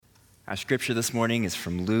Our scripture this morning is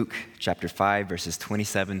from Luke chapter 5, verses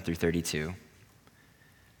 27 through 32.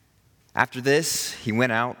 After this, he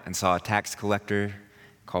went out and saw a tax collector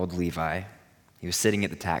called Levi. He was sitting at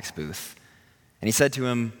the tax booth. And he said to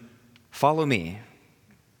him, "Follow me."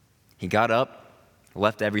 He got up,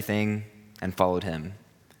 left everything, and followed him.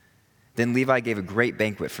 Then Levi gave a great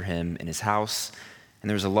banquet for him in his house, and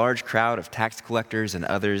there was a large crowd of tax collectors and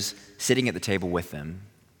others sitting at the table with them.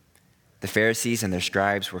 The Pharisees and their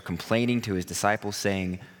scribes were complaining to his disciples,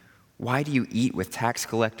 saying, "Why do you eat with tax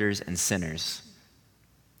collectors and sinners?"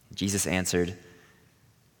 Jesus answered,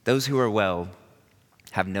 "Those who are well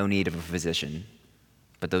have no need of a physician,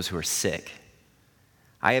 but those who are sick.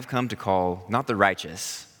 I have come to call not the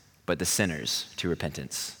righteous, but the sinners to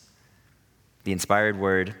repentance." The inspired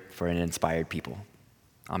word for an inspired people.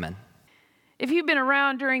 Amen. If you've been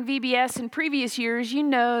around during VBS in previous years, you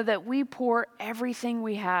know that we pour everything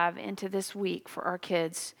we have into this week for our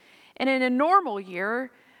kids. And in a normal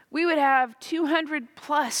year, we would have 200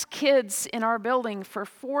 plus kids in our building for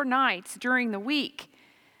 4 nights during the week.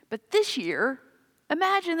 But this year,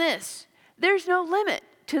 imagine this. There's no limit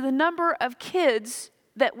to the number of kids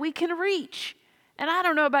that we can reach. And I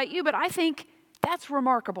don't know about you, but I think that's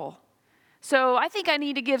remarkable. So I think I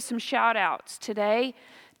need to give some shout outs today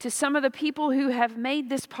to some of the people who have made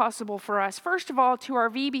this possible for us. First of all, to our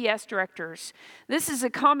VBS directors. This is a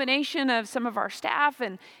combination of some of our staff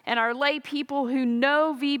and our lay people who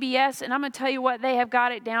know VBS, and I'm going to tell you what, they have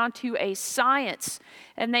got it down to a science.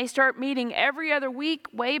 And they start meeting every other week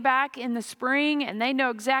way back in the spring, and they know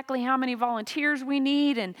exactly how many volunteers we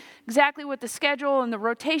need and exactly what the schedule and the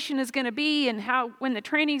rotation is going to be and when the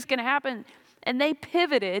training is going to happen. And they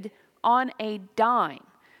pivoted on a dime.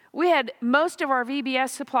 We had most of our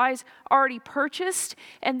VBS supplies already purchased,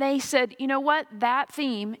 and they said, you know what, that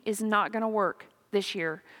theme is not going to work this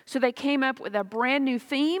year. So they came up with a brand new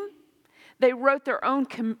theme. They wrote their own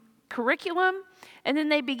curriculum, and then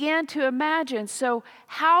they began to imagine, so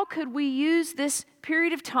how could we use this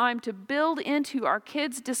period of time to build into our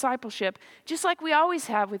kids' discipleship, just like we always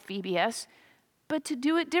have with VBS, but to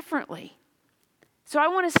do it differently. So I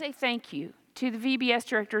want to say thank you to the VBS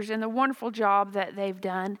directors and the wonderful job that they've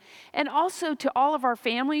done, and also to all of our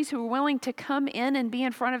families who are willing to come in and be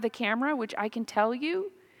in front of the camera, which I can tell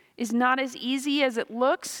you is not as easy as it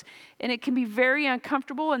looks, and it can be very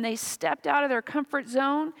uncomfortable, and they stepped out of their comfort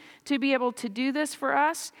zone to be able to do this for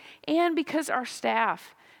us, and because our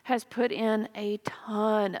staff has put in a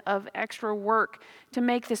ton of extra work to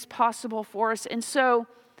make this possible for us. And so,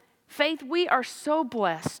 Faith, we are so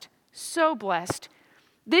blessed, so blessed.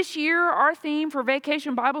 This year, our theme for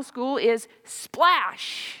Vacation Bible School is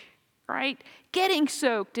Splash, right? Getting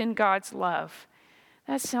soaked in God's love.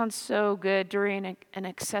 That sounds so good during an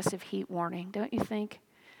excessive heat warning, don't you think?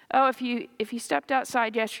 Oh, if you stepped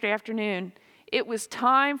outside yesterday afternoon, it was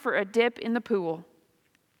time for a dip in the pool.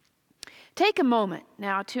 Take a moment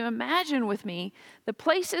now to imagine with me the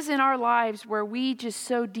places in our lives where we just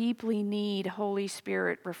so deeply need Holy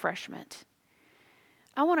Spirit refreshment.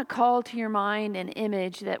 I want to call to your mind an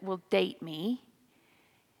image that will date me.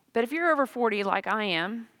 But if you're over 40 like I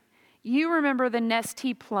am, you remember the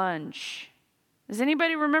Nestea plunge. Does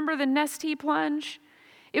anybody remember the Nestea plunge?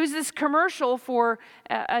 It was this commercial for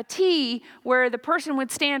a tea where the person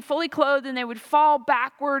would stand fully clothed and they would fall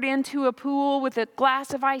backward into a pool with a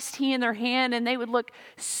glass of iced tea in their hand, and they would look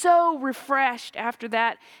so refreshed after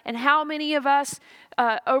that. And how many of us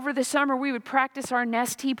over the summer we would practice our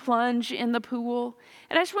Nestea plunge in the pool?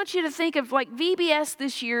 And I just want you to think of like VBS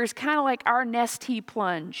this year is kind of like our Nestea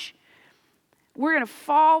plunge. We're going to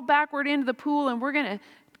fall backward into the pool, and we're going to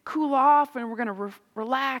cool off, and we're going to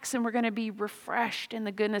relax, and we're going to be refreshed in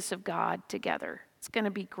the goodness of God together. It's going to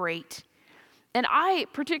be great. And I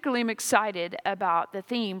particularly am excited about the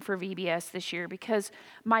theme for VBS this year because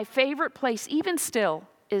my favorite place, even still,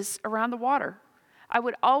 is around the water. I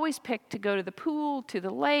would always pick to go to the pool, to the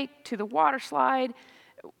lake, to the water slide,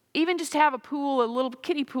 even just to have a pool, a little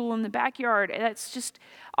kiddie pool in the backyard. That's just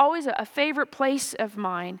always a favorite place of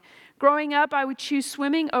mine. Growing up, I would choose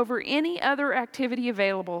swimming over any other activity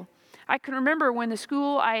available. I can remember when the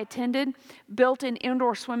school I attended built an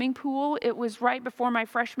indoor swimming pool. It was right before my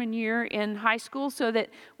freshman year in high school so that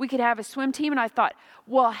we could have a swim team. And I thought,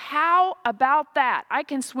 well, how about that? I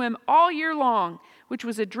can swim all year long, which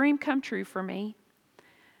was a dream come true for me.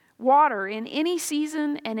 Water in any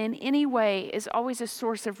season and in any way is always a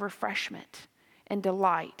source of refreshment and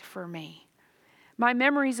delight for me. My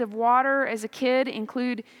memories of water as a kid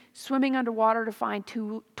include swimming underwater to find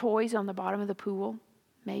toys on the bottom of the pool.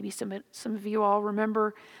 Maybe some of you all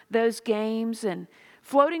remember those games, and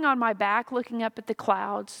floating on my back looking up at the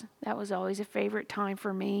clouds. That was always a favorite time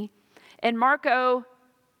for me. And Marco,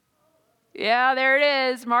 yeah, there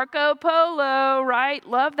it is, Marco Polo, right?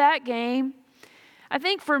 Love that game. I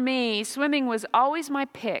think for me, swimming was always my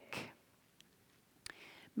pick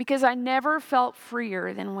because I never felt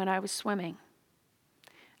freer than when I was swimming.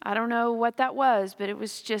 I don't know what that was, but it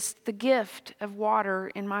was just the gift of water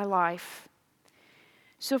in my life.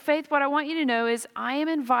 So Faith, what I want you to know is I am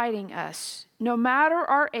inviting us, no matter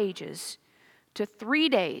our ages, to 3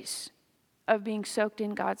 days of being soaked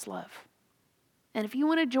in God's love. And if you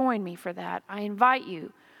want to join me for that, I invite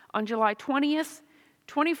you on July 20th,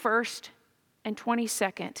 21st, and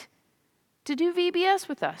 22nd to do VBS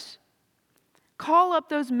with us. Call up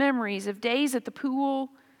those memories of days at the pool,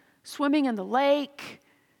 swimming in the lake,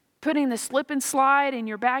 putting the slip and slide in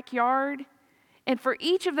your backyard. And for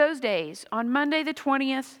each of those days, on Monday the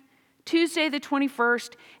 20th, Tuesday the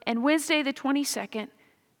 21st, and Wednesday the 22nd,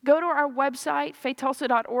 go to our website,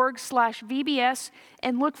 faithtulsa.org/VBS,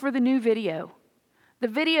 and look for the new video. The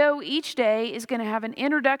video each day is going to have an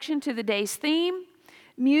introduction to the day's theme,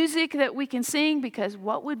 music that we can sing, because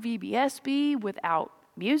what would VBS be without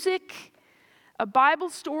music? A Bible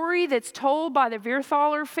story that's told by the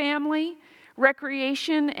Vierthaler family,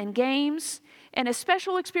 recreation and games, and a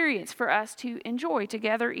special experience for us to enjoy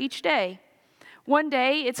together each day. One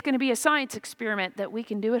day, it's going to be a science experiment that we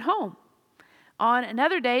can do at home. On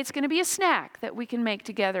another day, it's going to be a snack that we can make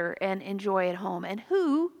together and enjoy at home. And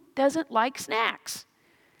who doesn't like snacks?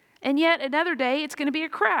 And yet another day, it's going to be a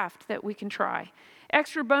craft that we can try.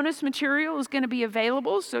 Extra bonus material is going to be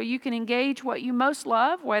available so you can engage what you most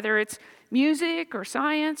love, whether it's music or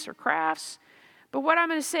science or crafts. But what I'm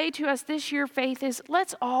going to say to us this year, Faith, is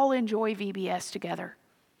let's all enjoy VBS together.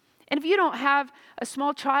 And if you don't have a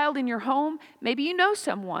small child in your home, maybe you know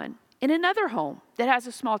someone in another home that has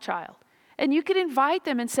a small child. And you could invite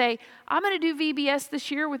them and say, I'm going to do VBS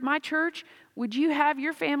this year with my church. Would you have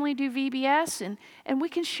your family do VBS? And we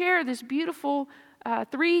can share this beautiful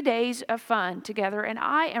 3 days of fun together. And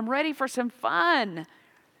I am ready for some fun.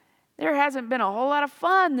 There hasn't been a whole lot of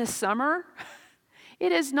fun this summer.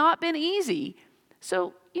 It has not been easy.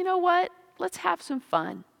 So, you know what? Let's have some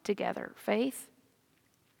fun together, Faith.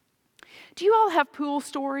 Do you all have pool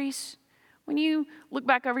stories? When you look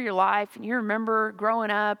back over your life and you remember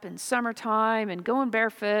growing up and summertime and going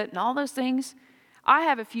barefoot and all those things, I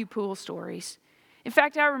have a few pool stories. In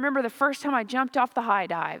fact, I remember the first time I jumped off the high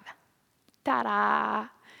dive. Ta-da!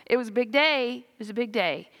 It was a big day. It was a big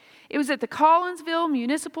day. It was at the Collinsville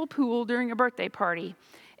Municipal Pool during a birthday party.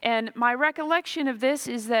 And my recollection of this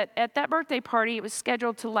is that at that birthday party, it was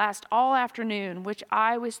scheduled to last all afternoon, which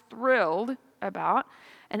I was thrilled about,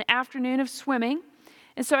 an afternoon of swimming.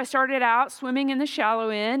 And so I started out swimming in the shallow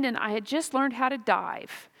end, and I had just learned how to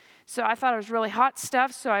dive. So I thought it was really hot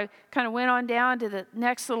stuff, so I kind of went on down to the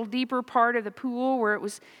next little deeper part of the pool where it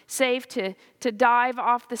was safe to dive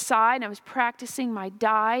off the side, and I was practicing my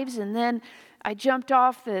dives, and then I jumped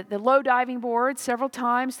off the low diving board several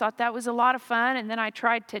times, thought that was a lot of fun, and then I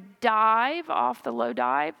tried to dive off the low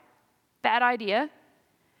dive. Bad idea.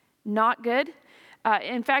 Not good.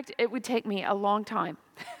 In fact, it would take me a long time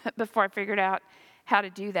before I figured out how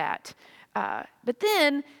to do that. But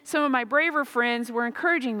then some of my braver friends were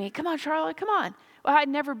encouraging me, come on, Charlotte, come on. Well, I'd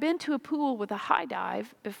never been to a pool with a high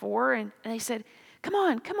dive before, and they said, come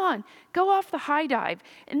on, go off the high dive.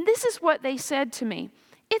 And this is what they said to me.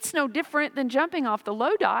 It's no different than jumping off the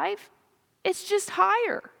low dive. It's just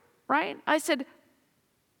higher, right? I said,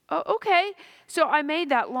 oh, okay. So I made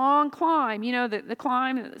that long climb, the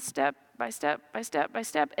climb, step by step by step by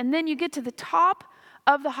step. And then you get to the top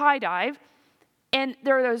of the high dive, and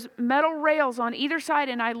there are those metal rails on either side.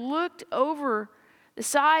 And I looked over the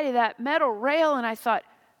side of that metal rail, and I thought,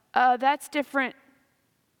 that's different.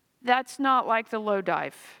 That's not like the low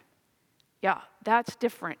dive. Yeah, that's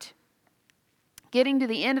different. Getting to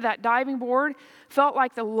the end of that diving board felt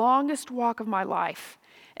like the longest walk of my life.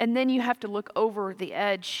 And then you have to look over the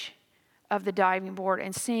edge of the diving board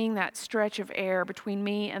and seeing that stretch of air between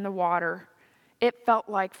me and the water. It felt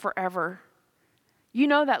like forever. You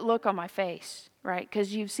know that look on my face, right?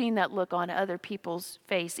 Because you've seen that look on other people's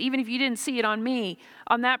face. Even if you didn't see it on me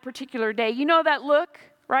on that particular day, you know that look,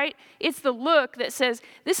 right? It's the look that says,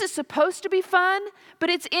 this is supposed to be fun, but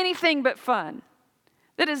it's anything but fun.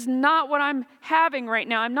 That is not what I'm having right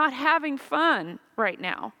now. I'm not having fun right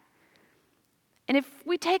now. And if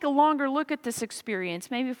we take a longer look at this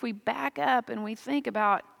experience, maybe if we back up and we think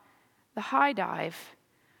about the high dive,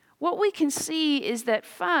 what we can see is that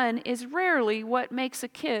fun is rarely what makes a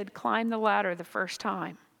kid climb the ladder the first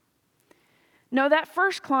time. No, that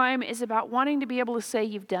first climb is about wanting to be able to say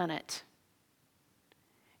you've done it.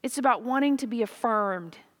 It's about wanting to be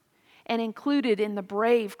affirmed and included in the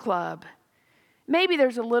brave club. Maybe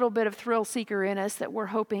there's a little bit of thrill seeker in us that we're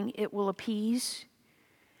hoping it will appease.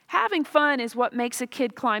 Having fun is what makes a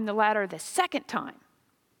kid climb the ladder the second time,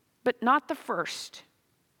 but not the first.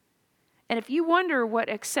 And if you wonder what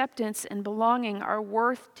acceptance and belonging are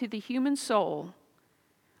worth to the human soul,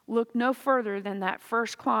 look no further than that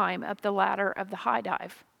first climb up the ladder of the high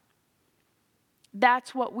dive.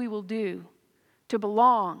 That's what we will do to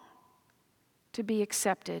belong, to be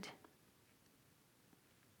accepted.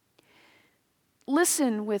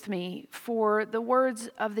 Listen with me for the words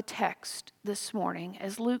of the text this morning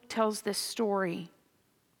as Luke tells this story.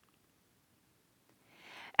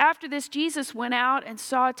 After this, Jesus went out and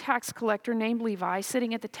saw a tax collector named Levi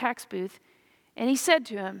sitting at the tax booth, and he said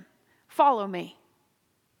to him, "Follow me."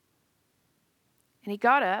 And he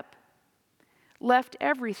got up, left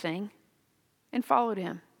everything, and followed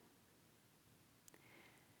him.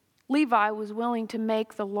 Levi was willing to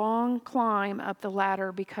make the long climb up the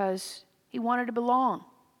ladder because he wanted to belong.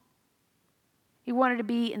 He wanted to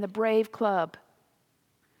be in the brave club.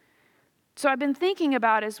 So I've been thinking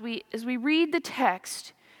about as we read the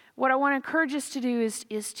text, what I want to encourage us to do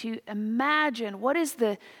is to imagine what is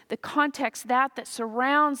the context that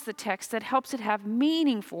surrounds the text that helps it have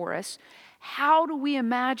meaning for us. How do we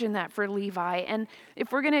imagine that for Levi? And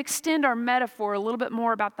if we're going to extend our metaphor a little bit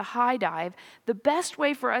more about the high dive, the best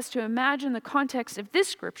way for us to imagine the context of this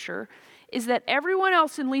scripture is that everyone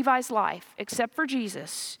else in Levi's life, except for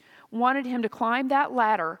Jesus, wanted him to climb that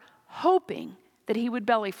ladder hoping that he would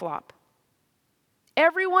belly flop.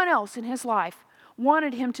 Everyone else in his life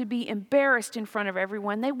wanted him to be embarrassed in front of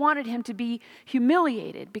everyone. They wanted him to be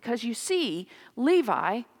humiliated because, you see,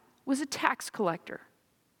 Levi was a tax collector.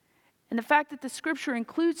 And the fact that the scripture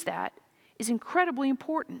includes that is incredibly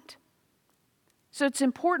important. So it's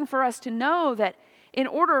important for us to know that in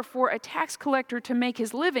order for a tax collector to make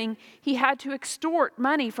his living, he had to extort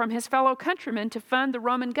money from his fellow countrymen to fund the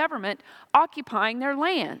Roman government occupying their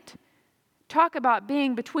land. Talk about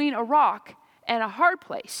being between a rock and a hard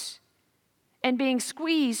place and being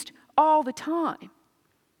squeezed all the time.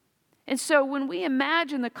 And so when we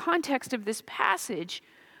imagine the context of this passage,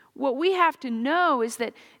 what we have to know is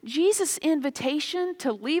that Jesus' invitation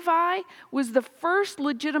to Levi was the first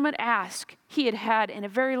legitimate ask he had had in a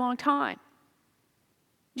very long time.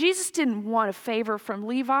 Jesus didn't want a favor from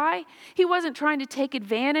Levi. He wasn't trying to take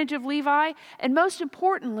advantage of Levi. And most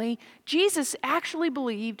importantly, Jesus actually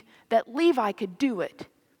believed that Levi could do it,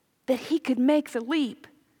 that he could make the leap.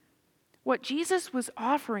 What Jesus was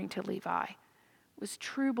offering to Levi was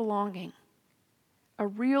true belonging, a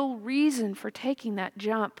real reason for taking that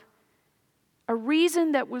jump, a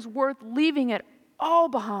reason that was worth leaving it all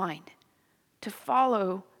behind to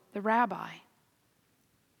follow the rabbi.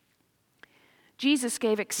 Jesus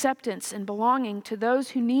gave acceptance and belonging to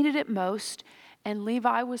those who needed it most, and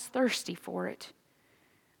Levi was thirsty for it.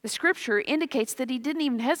 The scripture indicates that he didn't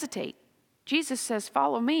even hesitate. Jesus says,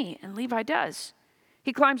 "Follow me," and Levi does.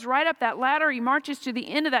 He climbs right up that ladder. He marches to the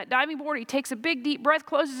end of that diving board. He takes a big, deep breath,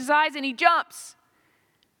 closes his eyes, and he jumps.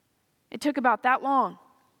 It took about that long.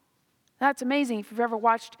 That's amazing. If you've ever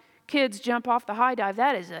watched kids jump off the high dive,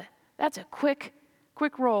 that's a quick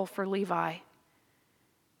roll for Levi.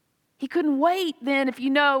 He couldn't wait then. If you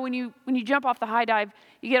know, when you jump off the high dive,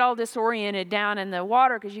 you get all disoriented down in the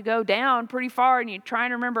water because you go down pretty far and you're trying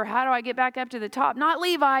to remember, how do I get back up to the top? Not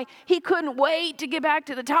Levi. He couldn't wait to get back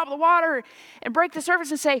to the top of the water and break the surface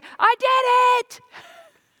and say, "I did it!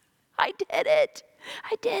 I did it!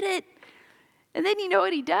 I did it!" And then you know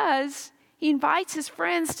what he does? He invites his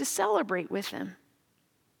friends to celebrate with him.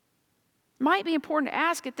 Might be important to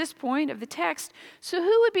ask at this point of the text, so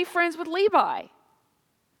who would be friends with Levi?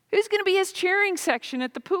 Who's going to be his cheering section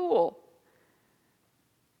at the pool?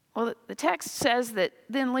 Well, the text says that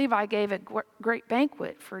then Levi gave a great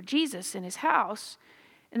banquet for Jesus in his house,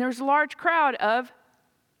 and there was a large crowd of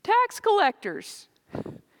tax collectors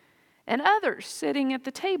and others sitting at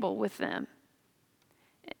the table with them.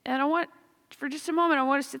 And for just a moment, I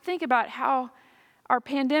want us to think about how our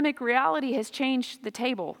pandemic reality has changed the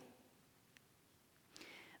table.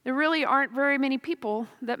 There really aren't very many people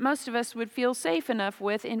that most of us would feel safe enough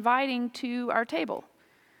with inviting to our table,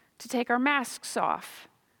 to take our masks off,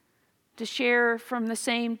 to share from the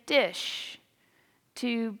same dish,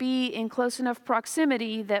 to be in close enough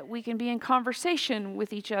proximity that we can be in conversation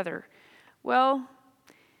with each other. Well,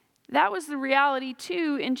 that was the reality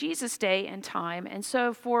too in Jesus' day and time. And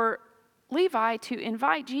so for Levi to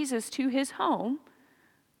invite Jesus to his home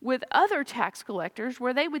with other tax collectors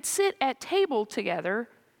where they would sit at table together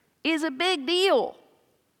is a big deal.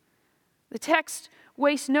 The text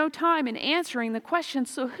wastes no time in answering the question,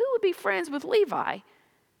 so who would be friends with Levi?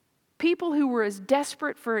 people who were as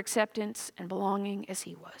desperate for acceptance and belonging as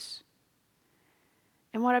he was.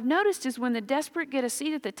 And what I've noticed is when the desperate get a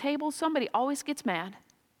seat at the table, somebody always gets mad.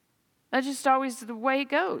 That's just always the way it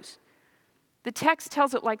goes. The text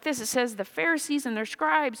tells it like this. It says the Pharisees and their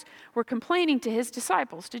scribes were complaining to his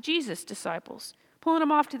disciples, to Jesus' disciples, pulling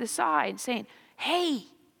them off to the side and saying, "Hey,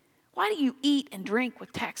 why do you eat and drink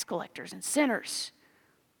with tax collectors and sinners?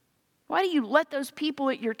 Why do you let those people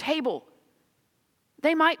at your table?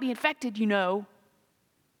 They might be infected, you know."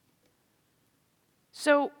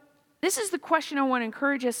 So this is the question I want to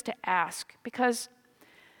encourage us to ask, because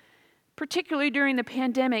particularly during the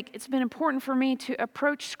pandemic, it's been important for me to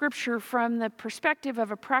approach Scripture from the perspective of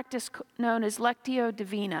a practice known as Lectio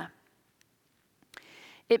Divina.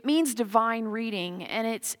 It means divine reading, and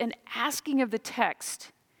it's an asking of the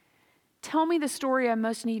text. Tell me the story I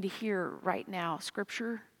most need to hear right now,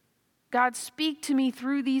 Scripture. God, speak to me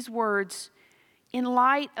through these words in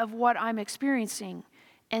light of what I'm experiencing,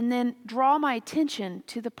 and then draw my attention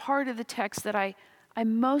to the part of the text that I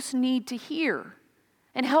most need to hear,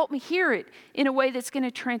 and help me hear it in a way that's going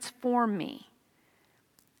to transform me.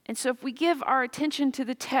 And so if we give our attention to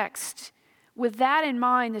the text with that in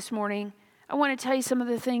mind this morning, I want to tell you some of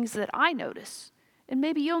the things that I notice, and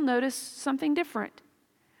maybe you'll notice something different.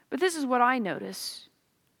 But this is what I notice.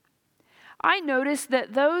 I notice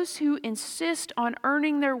that those who insist on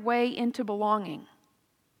earning their way into belonging,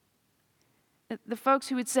 the folks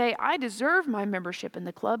who would say, "I deserve my membership in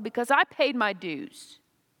the club because I paid my dues,"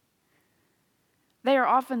 they are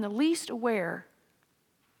often the least aware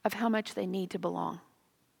of how much they need to belong.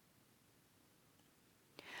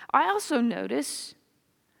 I also notice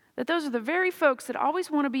that those are the very folks that always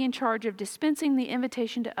want to be in charge of dispensing the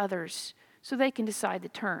invitation to others so they can decide the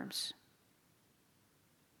terms.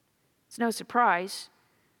 It's no surprise,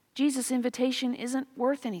 Jesus' invitation isn't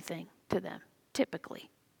worth anything to them, typically.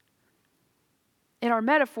 In our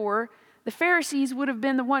metaphor, the Pharisees would have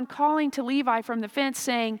been the one calling to Levi from the fence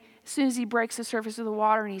saying, as soon as he breaks the surface of the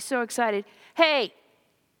water and he's so excited, "Hey,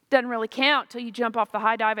 doesn't really count till you jump off the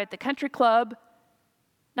high dive at the country club,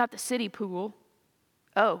 not the city pool.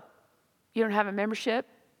 Oh, you don't have a membership?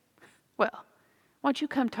 Well, why don't you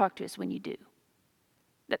come talk to us when you do?"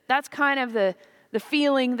 That's kind of the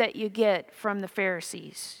feeling that you get from the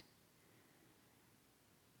Pharisees.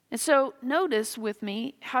 And so notice with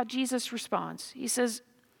me how Jesus responds. He says,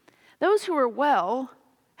 "Those who are well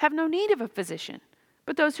have no need of a physician,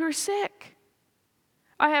 but those who are sick.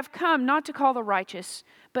 I have come not to call the righteous,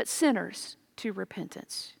 but sinners to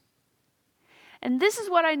repentance." And this is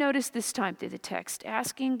what I noticed this time through the text,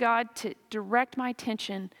 asking God to direct my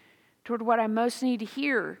attention toward what I most need to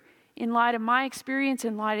hear in light of my experience,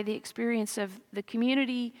 in light of the experience of the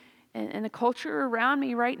community and the culture around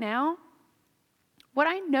me right now. What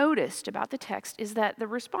I noticed about the text is that the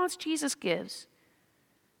response Jesus gives,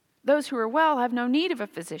 "Those who are well have no need of a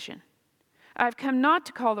physician. I have come not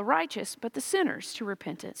to call the righteous, but the sinners to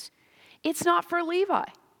repentance." It's not for Levi.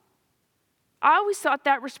 I always thought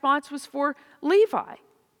that response was for Levi,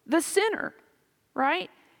 the sinner, right?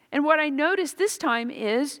 And what I noticed this time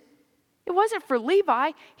is it wasn't for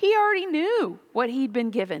Levi. He already knew what he'd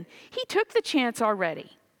been given. He took the chance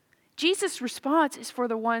already. Jesus' response is for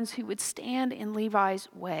the ones who would stand in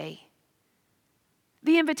Levi's way.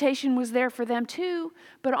 The invitation was there for them too,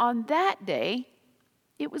 but on that day,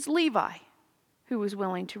 it was Levi who was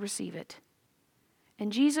willing to receive it.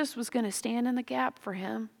 And Jesus was going to stand in the gap for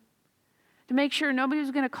him to make sure nobody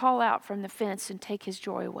was going to call out from the fence and take his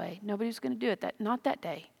joy away. Nobody was going to do it, not that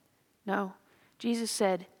day. No, Jesus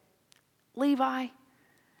said, "Levi,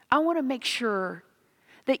 I want to make sure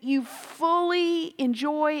that you fully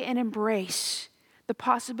enjoy and embrace the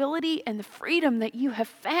possibility and the freedom that you have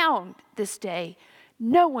found this day.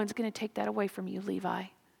 No one's going to take that away from you, Levi."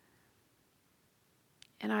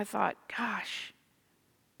 And I thought, gosh,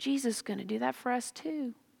 Jesus is going to do that for us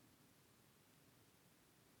too.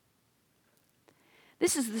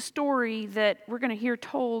 This is the story that we're going to hear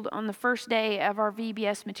told on the first day of our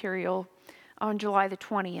VBS material on July the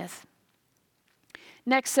 20th.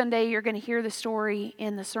 Next Sunday, you're going to hear the story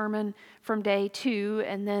in the sermon from day 2,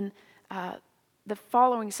 and then the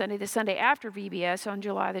following Sunday, the Sunday after VBS, on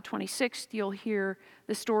July the 26th, you'll hear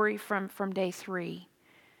the story from day 3.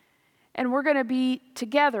 And we're going to be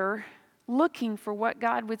together looking for what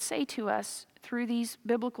God would say to us through these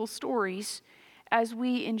biblical stories as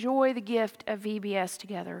we enjoy the gift of VBS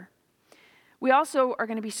together. We also are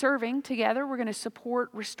going to be serving together. We're going to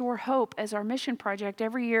support Restore Hope as our mission project.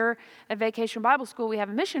 Every year at Vacation Bible School, we have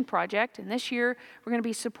a mission project, and this year we're going to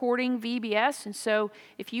be supporting VBS. And so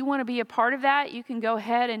if you want to be a part of that, you can go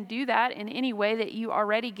ahead and do that in any way that you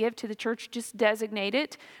already give to the church. Just designate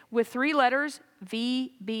it with 3 letters,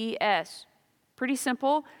 VBS. Pretty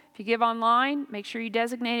simple. If you give online, make sure you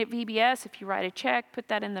designate it VBS. If you write a check, put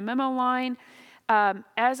that in the memo line.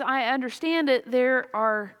 As I understand it, there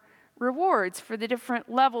are rewards for the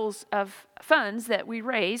different levels of funds that we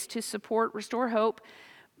raise to support Restore Hope,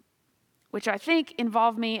 which I think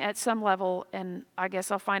involve me at some level, and I guess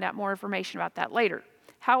I'll find out more information about that later.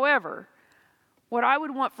 However, what I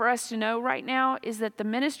would want for us to know right now is that the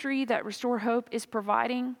ministry that Restore Hope is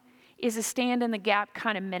providing is a stand-in-the-gap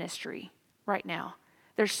kind of ministry right now.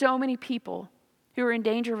 There's so many people who are in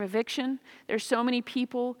danger of eviction. There's so many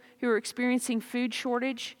people who are experiencing food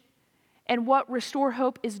shortage. And what Restore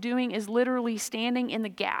Hope is doing is literally standing in the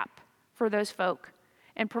gap for those folk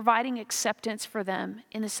and providing acceptance for them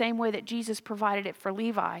in the same way that Jesus provided it for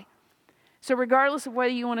Levi. So regardless of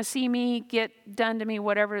whether you want to see me get done to me,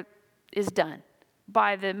 whatever is done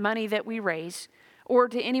by the money that we raise, or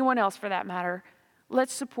to anyone else for that matter,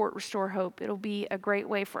 let's support Restore Hope. It'll be a great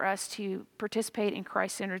way for us to participate in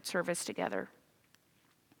Christ-centered service together.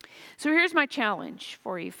 So here's my challenge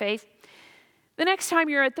for you, Faith. The next time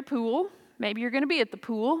you're at the pool, maybe you're going to be at the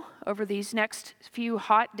pool over these next few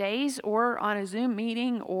hot days, or on a Zoom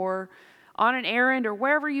meeting, or on an errand, or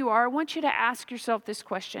wherever you are, I want you to ask yourself this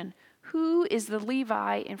question: who is the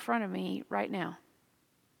Levi in front of me right now?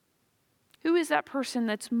 Who is that person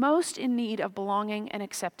that's most in need of belonging and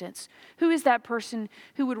acceptance? Who is that person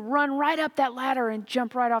who would run right up that ladder and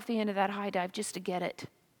jump right off the end of that high dive just to get it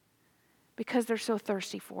because they're so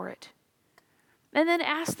thirsty for it? And then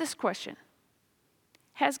ask this question: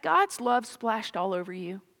 has God's love splashed all over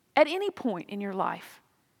you at any point in your life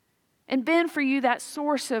and been for you that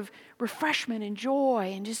source of refreshment and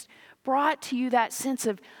joy, and just brought to you that sense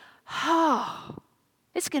of, oh,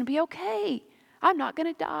 it's going to be okay. I'm not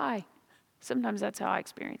going to die. Sometimes that's how I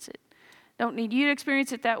experience it. Don't need you to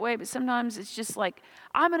experience it that way, but sometimes it's just like,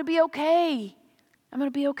 I'm going to be okay. I'm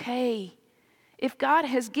going to be okay. If God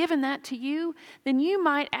has given that to you, then you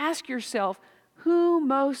might ask yourself, who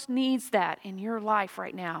most needs that in your life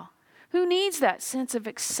right now? Who needs that sense of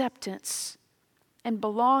acceptance and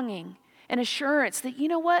belonging and assurance that, you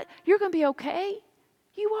know what, you're going to be okay?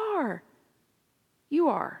 You are. You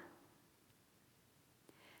are.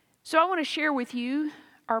 So I want to share with you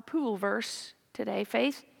our pool verse today,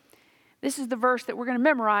 Faith. This is the verse that we're going to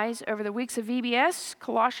memorize over the weeks of VBS,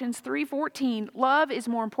 Colossians 3:14. Love is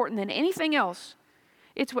more important than anything else.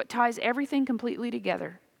 It's what ties everything completely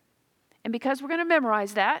together. And because we're going to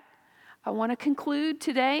memorize that, I want to conclude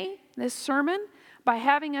today, this sermon, by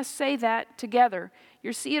having us say that together.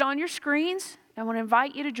 You'll see it on your screens. I want to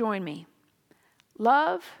invite you to join me.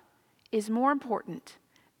 Love is more important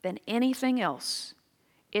than anything else.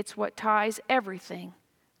 It's what ties everything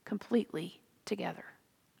completely together.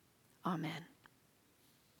 Amen.